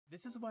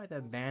This is why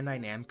the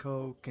Bandai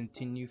Namco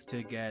continues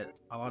to get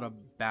a lot of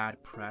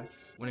bad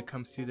press when it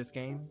comes to this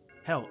game.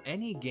 Hell,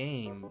 any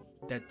game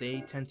that they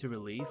tend to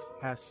release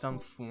has some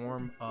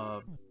form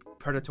of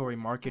predatory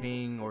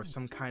marketing or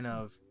some kind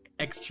of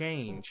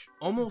exchange,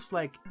 almost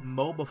like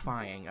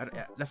mobifying.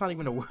 That's not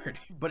even a word,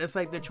 but it's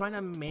like they're trying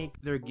to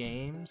make their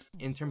games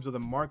in terms of the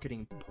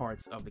marketing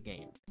parts of the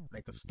game,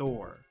 like the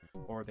store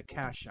or the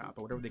cash shop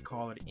or whatever they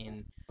call it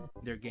in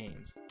their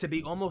games, to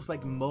be almost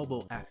like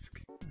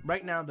mobile-esque.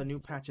 Right now, the new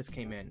patches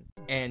came in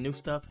and new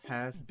stuff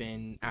has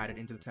been added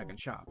into the Tekken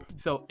shop.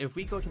 So if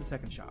we go to the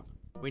Tekken shop,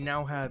 we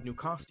now have new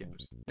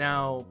costumes.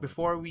 Now,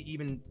 before we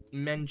even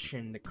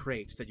mention the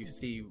crates that you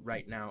see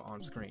right now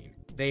on screen,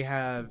 they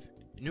have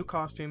new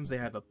costumes. They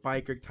have a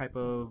biker type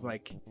of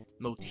like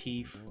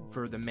motif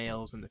for the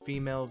males and the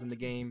females in the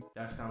game.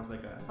 That sounds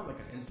like an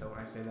insult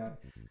when I say that.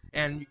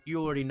 And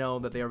you already know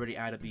that they already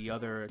added the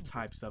other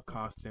types of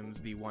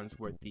costumes, the ones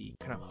with the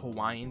kind of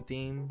Hawaiian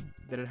theme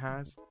that it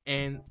has.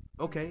 And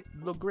okay,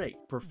 look great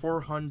for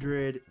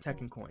 400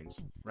 Tekken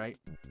coins, right?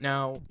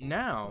 Now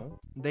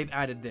they've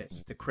added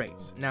this, the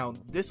crates. Now,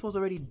 this was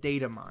already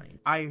data mined.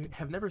 I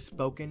have never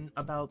spoken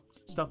about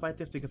stuff like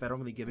this because I don't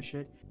really give a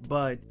shit,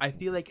 but I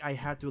feel like I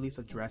had to at least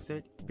address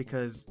it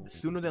because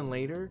sooner than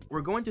later, we're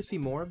going to see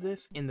more of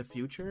this in the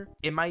future.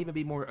 It might even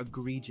be more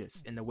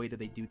egregious in the way that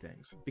they do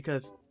things,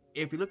 because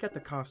if you look at the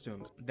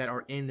costumes that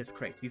are in this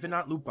crate, these are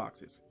not loot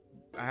boxes.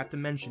 I have to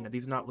mention that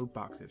these are not loot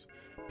boxes.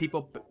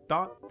 People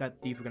thought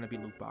that these were going to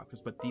be loot boxes,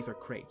 but these are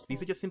crates.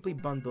 These are just simply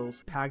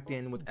bundles packed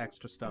in with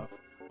extra stuff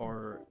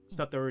or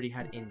stuff they already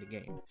had in the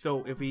game.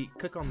 So if we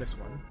click on this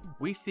one,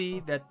 we see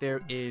that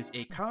there is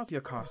a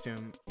Kazuya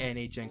costume and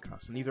a Jin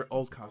costume. These are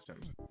old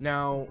costumes.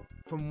 Now,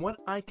 from what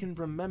I can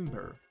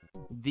remember,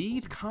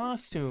 these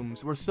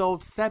costumes were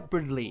sold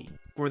separately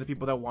for the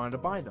people that wanted to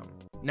buy them.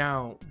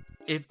 Now,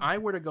 if I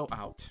were to go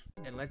out,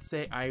 and let's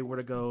say I were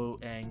to go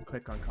and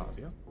click on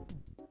Kazuya,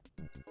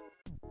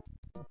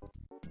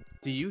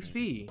 do you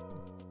see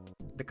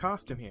the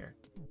costume here?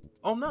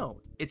 Oh no,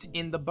 it's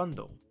in the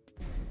bundle.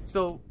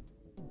 So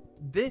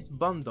this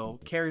bundle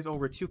carries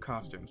over two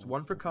costumes,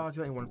 one for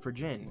Kazuya and one for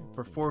Jin,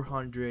 for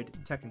 400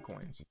 Tekken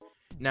coins.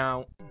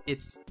 Now,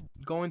 it's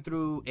going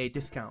through a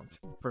discount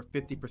for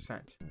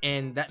 50%,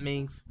 and that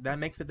makes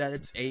it that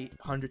it's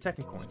 800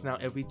 Tekken coins. Now,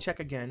 if we check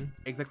again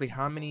exactly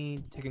how many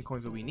Tekken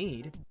coins do we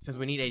need, since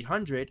we need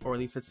 800, or at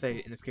least let's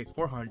say in this case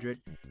 400,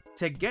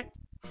 to get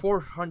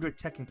 400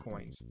 Tekken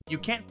coins, you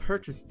can't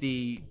purchase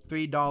the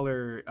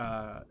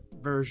 $3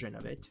 version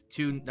of it,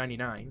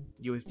 $2.99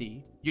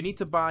 USD. You need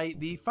to buy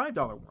the $5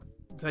 one,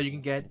 so you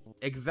can get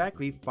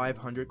exactly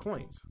 500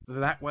 coins. So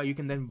that way you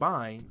can then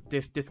buy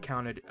this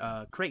discounted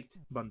crate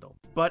bundle.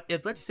 But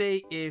let's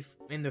say if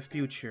in the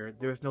future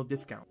there's no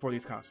discount for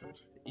these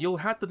costumes, you'll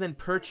have to then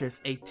purchase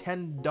a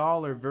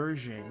 $10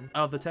 version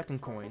of the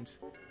Tekken coins.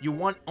 You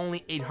want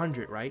only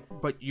 800, right?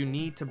 But you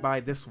need to buy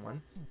this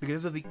one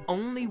because this is the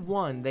only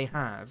one they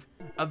have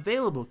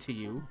available to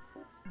you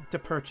to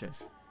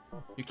purchase.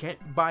 You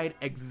can't buy it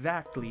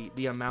exactly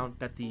the amount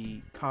that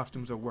the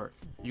costumes are worth.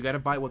 You gotta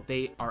buy what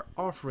they are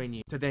offering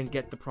you to then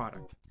get the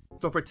product.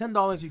 So for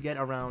 $10, you get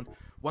around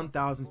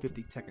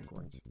 1,050 Tekken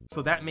coins.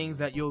 So that means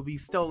that you'll be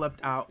still left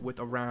out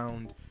with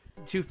around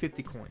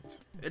 250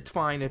 coins. It's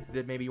fine if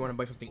maybe you want to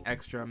buy something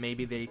extra.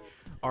 Maybe they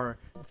are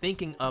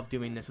thinking of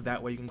doing this so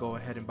that way you can go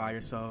ahead and buy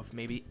yourself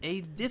maybe a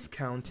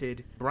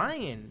discounted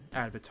Brian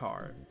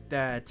avatar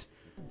that,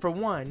 for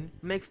one,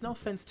 makes no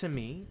sense to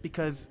me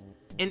because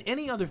in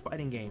any other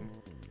fighting game,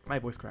 my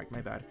voice cracked,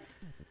 my bad.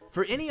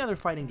 For any other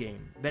fighting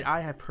game that I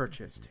have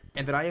purchased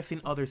and that I have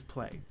seen others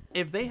play,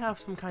 if they have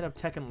some kind of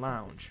Tekken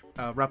Lounge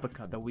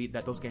replica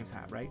that those games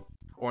have, right?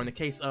 Or in the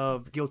case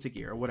of Guilty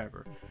Gear or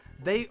whatever,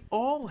 they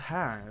all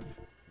have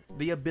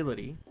the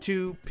ability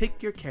to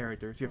pick your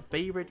characters, your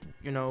favorite,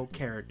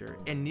 character,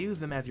 and use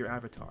them as your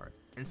avatar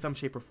in some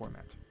shape or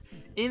format.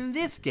 In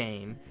this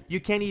game, you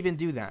can't even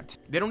do that.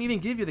 They don't even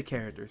give you the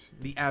characters,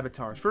 the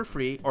avatars, for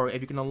free, or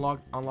if you can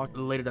unlock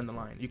later down the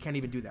line. You can't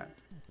even do that.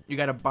 You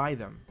gotta buy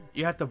them.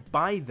 You have to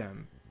buy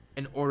them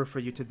in order for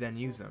you to then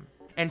use them.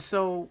 And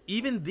so,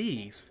 even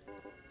these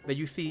that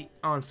you see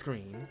on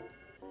screen,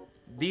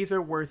 these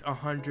are worth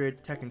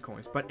 100 Tekken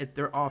coins, but if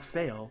they're off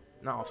sale,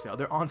 not off sale,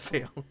 they're on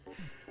sale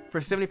for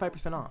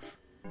 75% off.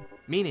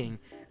 Meaning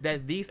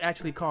that these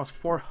actually cost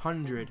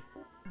 400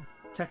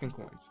 Tekken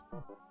coins.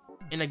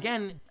 And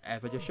again,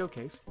 as I just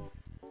showcased,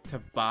 to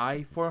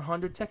buy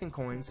 400 Tekken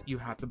coins, you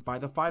have to buy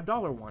the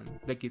 $5 one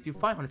that gives you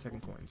 500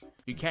 Tekken coins.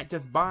 You can't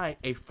just buy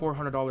a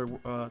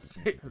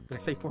 $400, did I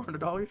say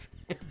 $400?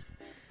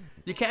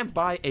 You can't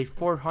buy a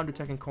 400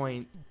 Tekken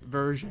coin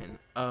version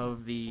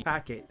of the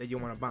packet that you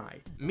want to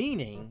buy.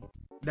 Meaning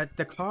that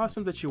the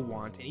costume that you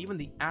want, and even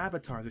the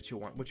avatars that you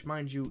want, which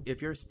mind you,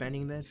 if you're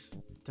spending this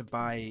to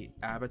buy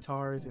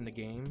avatars in the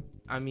game,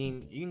 I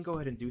mean, you can go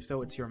ahead and do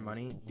so. It's your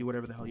money. Do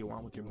whatever the hell you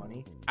want with your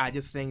money. I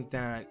just think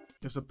that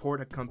to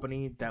support a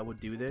company that would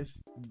do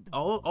this,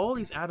 all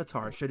these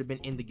avatars should have been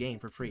in the game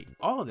for free.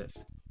 All of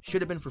this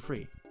should have been for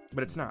free.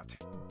 but it's not.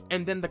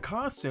 And then the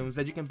costumes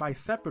that you can buy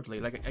separately,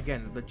 like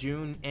again, the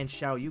June and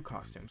Xiao Yu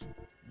costumes,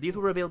 these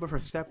were available for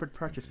separate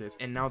purchases,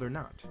 and now they're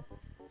not.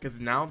 Because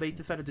now they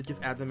decided to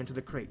just add them into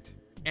the crate.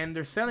 And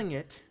they're selling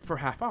it for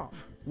half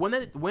off. When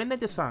they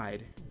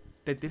decide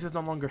that this is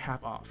no longer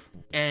half off,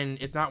 and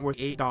it's not worth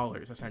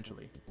 $8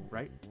 essentially,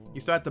 right?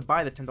 You still have to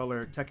buy the $10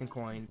 Tekken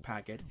coin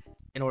packet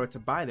in order to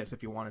buy this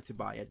if you wanted to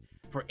buy it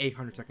for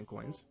 800 Tekken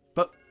coins.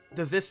 But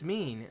does this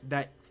mean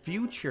that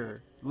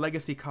future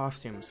legacy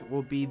costumes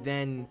will be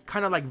then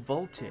kind of like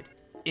vaulted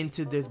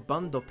into this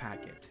bundle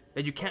packet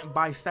that you can't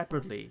buy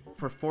separately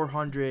for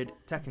 400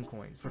 Tekken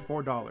coins for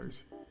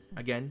 $4?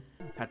 Again,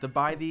 had to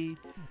buy the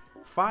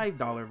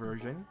 $5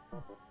 version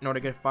in order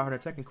to get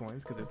 500 Tekken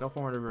coins, because there's no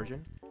 400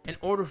 version, in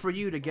order for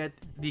you to get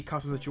the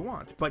costumes that you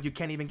want. But you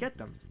can't even get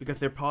them because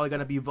they're probably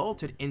going to be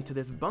vaulted into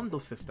this bundle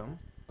system,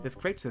 this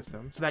crate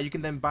system, so that you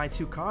can then buy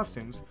 2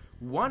 costumes,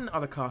 one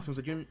of the costumes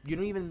that you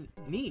don't even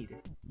need,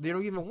 they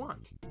don't even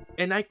want.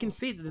 And I can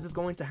see that this is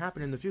going to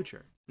happen in the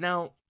future.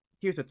 Now,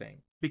 here's the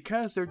thing.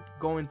 Because they're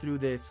going through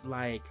this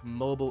like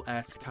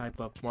mobile-esque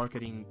type of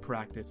marketing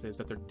practices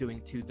that they're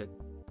doing to the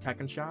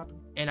Tekken shop,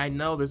 and I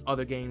know there's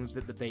other games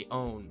that they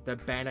own,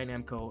 that Bandai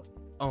Namco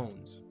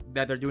owns,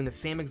 that they're doing the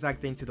same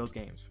exact thing to those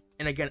games.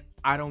 And again,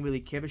 I don't really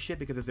give a shit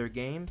because it's their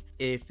game.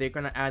 If they're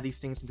gonna add these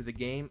things into the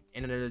game,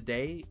 in another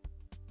day,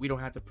 we don't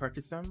have to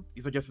purchase them.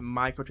 These are just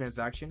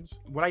microtransactions.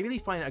 What I really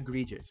find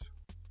egregious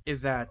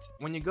is that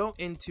when you go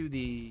into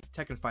the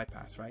Tekken 5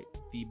 Pass, right?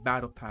 The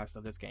battle pass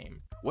of this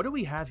game, what do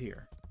we have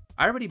here?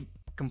 I already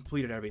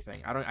completed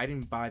everything. I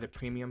didn't buy the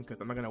premium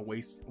because I'm not gonna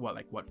waste what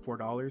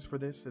 $4 for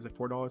this? Is it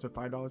 $4 or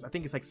 $5? I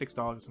think it's like $6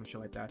 or some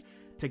shit like that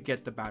to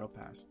get the battle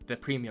pass, the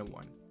premium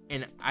one.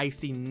 And I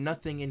see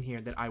nothing in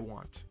here that I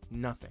want.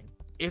 Nothing.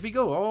 If we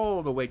go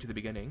all the way to the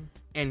beginning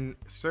and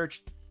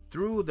search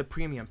through the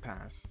premium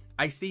pass,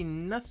 I see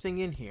nothing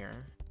in here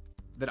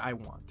that I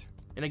want.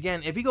 And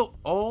again, if we go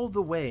all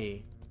the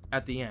way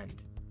at the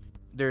end,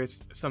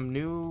 there's some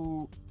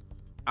new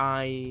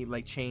eye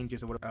like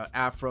changes or whatever,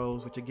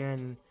 afros, which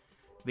again,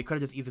 they could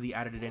have just easily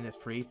added it in as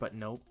free, but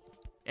nope.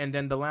 And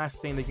then the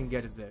last thing they can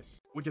get is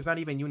this, which is not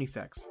even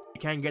unisex. You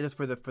can't get this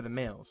for the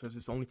males. This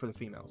is only for the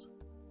females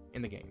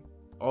in the game.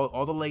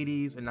 All the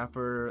ladies and not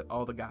for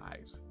all the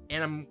guys.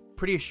 And I'm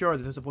pretty sure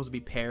this is supposed to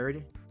be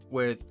paired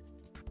with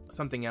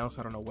something else.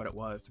 I don't know what it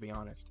was, to be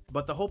honest.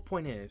 But the whole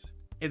point is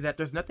that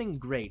there's nothing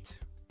great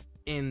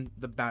in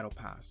the battle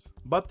pass,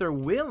 but they're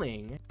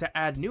willing to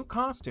add new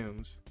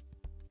costumes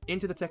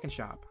into the Tekken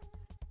shop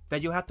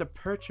that you'll have to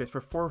purchase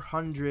for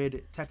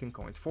 400 Tekken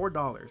coins,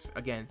 $4.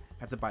 Again,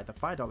 have to buy the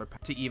 $5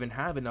 pack to even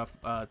have enough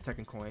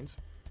Tekken coins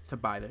to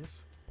buy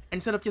this,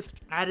 instead of just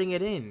adding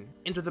it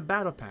into the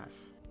battle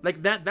pass.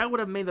 Like that would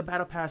have made the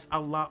battle pass a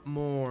lot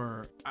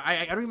more,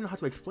 I don't even know how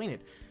to explain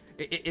it.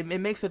 It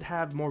makes it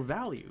have more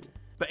value.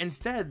 But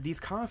instead, these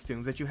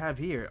costumes that you have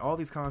here, all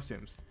these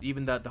costumes,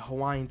 even the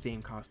Hawaiian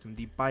themed costume,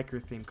 the biker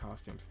themed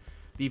costumes,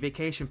 the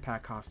vacation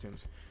pack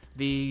costumes,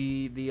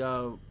 the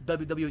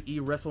WWE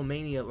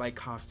WrestleMania like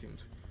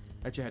costumes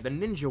that you had, the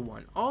ninja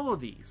one, all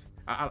of these.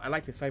 I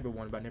like the cyber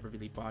one, but I never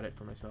really bought it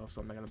for myself,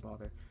 so I'm not gonna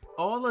bother.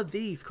 All of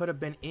these could have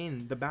been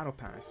in the battle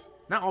pass.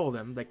 Not all of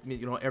them, like,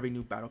 you know, every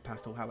new battle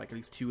pass will have like at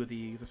least 2 of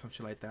these or some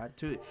shit like that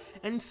to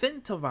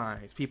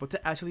incentivize people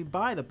to actually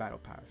buy the battle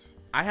pass.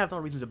 I have no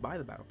reason to buy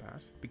the battle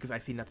pass because I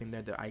see nothing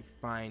there that I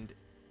find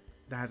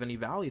that has any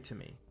value to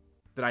me,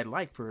 that I'd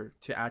like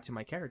to add to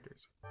my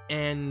characters.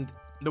 And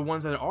the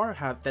ones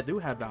that do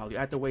have value,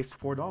 I have to waste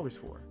 $4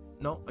 for.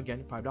 No,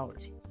 again,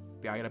 $5.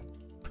 I gotta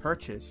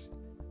purchase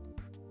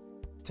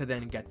to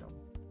then get them.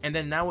 And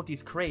then now with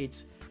these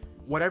crates,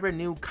 whatever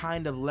new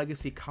kind of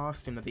legacy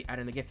costume that they add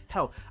in the game,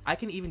 hell, I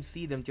can even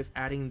see them just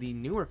adding the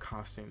newer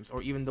costumes,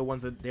 or even the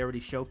ones that they already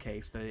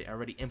showcased, that they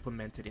already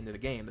implemented into the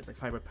game, like the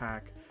Cyber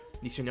Pack,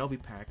 the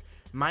Shinobi Pack,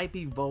 might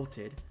be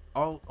vaulted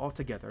all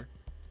together,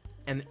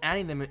 and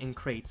adding them in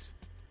crates.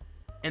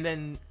 And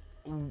then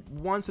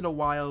once in a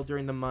while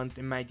during the month,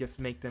 it might just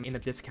make them in a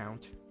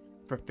discount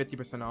for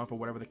 50% off or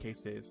whatever the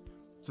case is.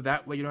 So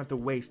that way you don't have to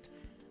waste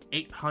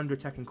 800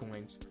 Tekken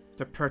coins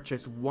to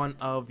purchase one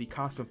of the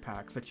costume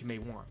packs that you may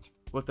want.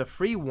 With the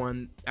free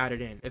one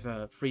added in is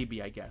a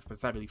freebie, I guess, but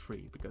it's not really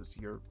free because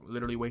you're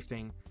literally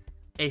wasting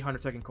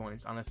 800 Tekken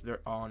coins unless they're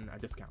on a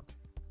discount.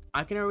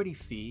 I can already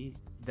see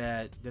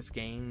that this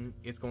game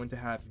is going to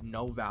have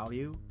no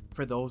value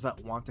for those that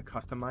want to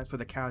customize, for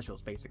the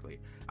casuals basically.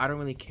 I don't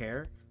really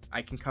care.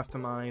 I can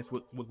customize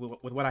with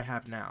what I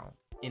have now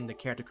in the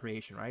character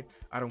creation, right?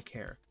 I don't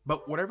care.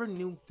 But whatever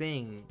new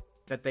thing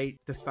that they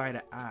decide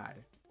to add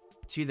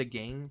to the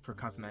game for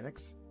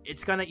cosmetics,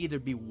 it's gonna either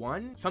be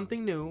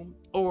something new,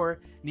 or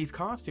these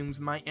costumes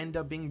might end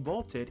up being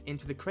vaulted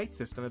into the crate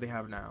system that they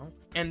have now,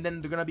 and then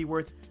they're gonna be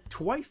worth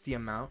twice the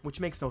amount, which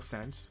makes no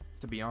sense,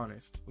 to be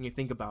honest. When you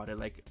think about it,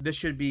 like, this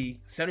should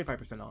be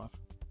 75% off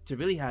to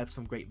really have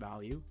some great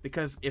value,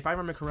 because if I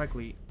remember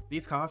correctly,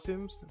 these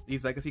costumes,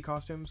 these legacy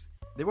costumes,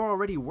 they were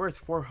already worth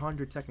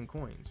 400 Tekken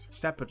coins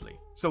separately.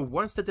 So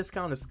once the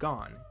discount is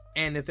gone,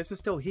 and if this is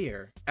still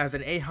here as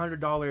an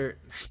 $800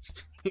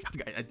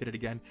 I did it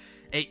again.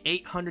 A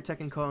 800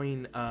 Tekken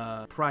coin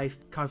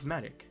priced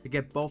cosmetic to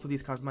get both of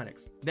these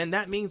cosmetics. Then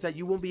that means that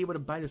you won't be able to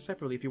buy this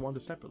separately if you want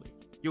this separately.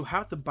 You'll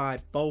have to buy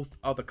both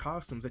of the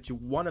costumes that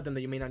one of them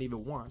that you may not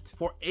even want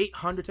for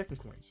 800 Tekken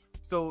coins.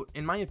 So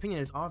in my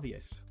opinion, it's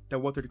obvious that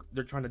what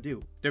they're trying to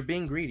do. They're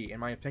being greedy, in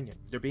my opinion.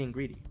 They're being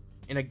greedy.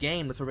 In a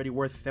game that's already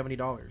worth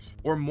 $70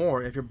 or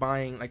more if you're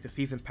buying like the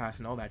season pass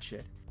and all that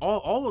shit.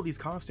 All of these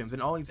costumes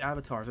and all these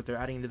avatars that they're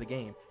adding into the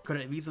game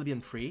could have easily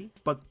been free,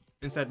 but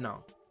instead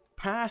no.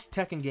 Past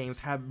Tekken games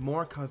have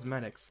more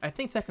cosmetics. I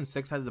think Tekken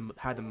 6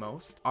 had the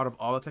most out of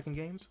all the Tekken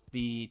games.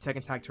 The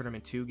Tekken Tag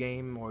Tournament 2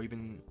 game, or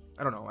even,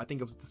 I don't know, I think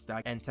it was the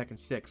Stack and Tekken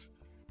 6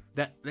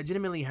 that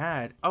legitimately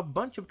had a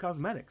bunch of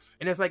cosmetics.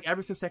 And it's like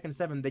ever since Tekken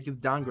 7, they just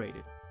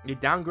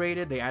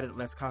downgraded. They added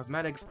less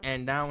cosmetics,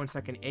 and now in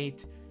Tekken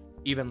 8,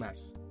 even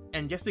less.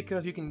 And just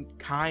because you can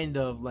kind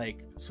of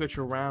like switch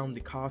around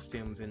the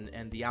costumes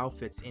and the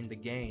outfits in the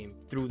game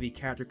through the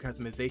character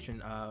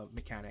customization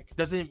mechanic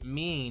doesn't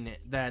mean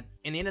that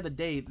in the end of the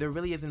day there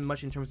really isn't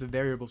much in terms of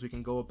variables we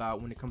can go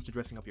about when it comes to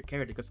dressing up your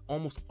character, because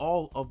almost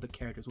all of the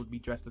characters would be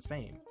dressed the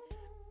same.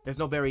 There's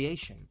no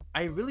variation.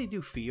 I really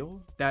do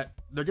feel that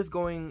they're just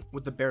going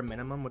with the bare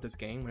minimum with this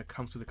game when it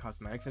comes to the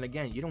cosmetics. And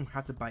again, you don't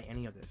have to buy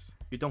any of this.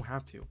 You don't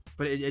have to.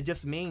 But it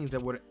just means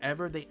that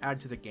whatever they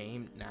add to the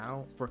game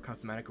now for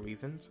cosmetic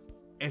reasons,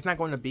 it's not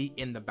going to be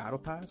in the battle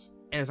pass,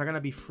 and it's not going to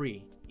be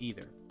free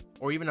either.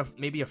 Or even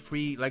maybe a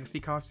free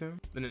legacy costume,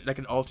 like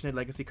an alternate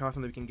legacy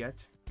costume that we can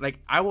get. Like,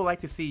 I would like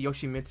to see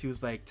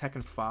Yoshimitsu's like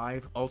Tekken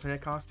 5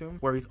 alternate costume,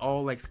 where he's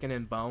all like skin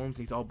and bones, and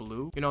he's all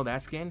blue. You know,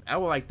 that skin? I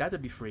would like that to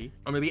be free.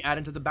 Or maybe add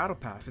into the battle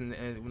pass and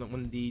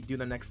when they do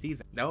the next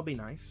season. That would be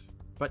nice.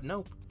 But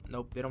nope,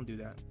 they don't do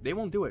that. They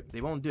won't do it. They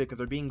won't do it because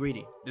they're being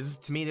greedy. This is,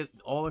 to me, that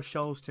all it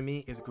shows to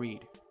me is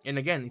greed. And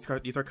again, these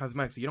are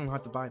cosmetics, so you don't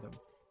have to buy them.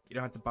 You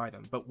don't have to buy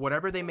them. But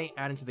whatever they may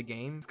add into the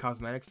game,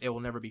 cosmetics, it will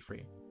never be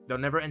free. They'll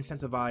never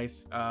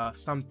incentivize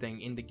something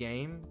in the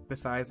game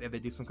besides if they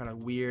do some kind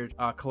of weird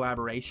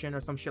collaboration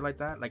or some shit like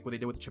that, like what they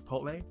did with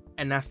Chipotle.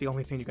 And that's the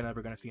only thing you're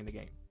ever gonna see in the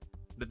game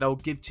that they'll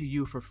give to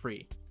you for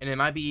free. And it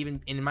might be even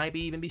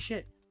be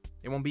shit.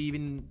 It won't be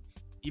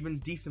even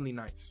decently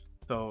nice.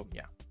 So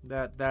yeah,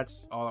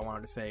 that's all I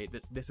wanted to say.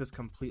 This is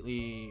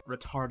completely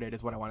retarded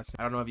is what I want to say.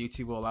 I don't know if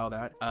YouTube will allow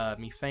that,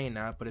 me saying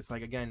that, but it's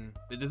like, again,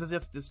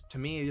 this to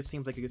me, it just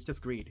seems like it's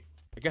just greed.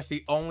 I guess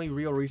the only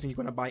real reason you're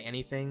going to buy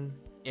anything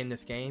in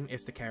this game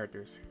is the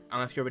characters,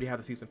 unless you already have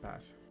the season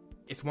pass.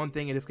 It's one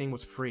thing if this game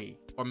was free,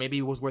 or maybe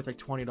it was worth like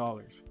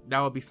 $20.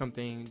 That would be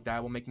something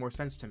that will make more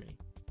sense to me.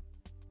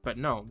 But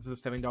no, this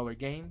is a $70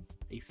 game,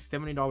 a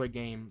 $70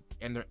 game,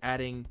 and they're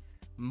adding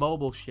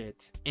mobile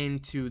shit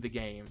into the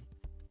game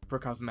for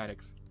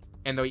cosmetics.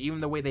 And even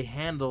the way they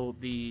handle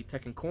the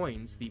Tekken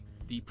coins, the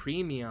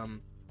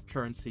premium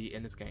currency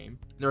in this game,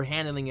 they're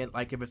handling it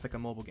like if it's like a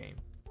mobile game.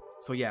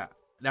 So yeah,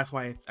 that's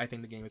why I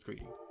think the game is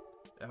greedy.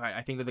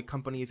 I think that the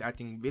company is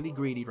acting really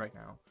greedy right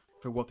now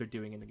for what they're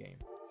doing in the game.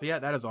 So yeah,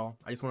 that is all.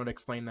 I just wanted to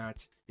explain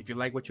that. If you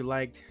like what you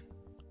liked,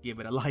 give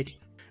it a like.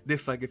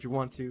 Dislike if you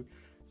want to.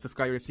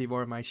 Subscribe to receive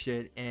more of my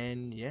shit.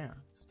 And yeah,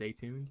 stay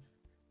tuned.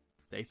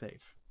 Stay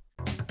safe.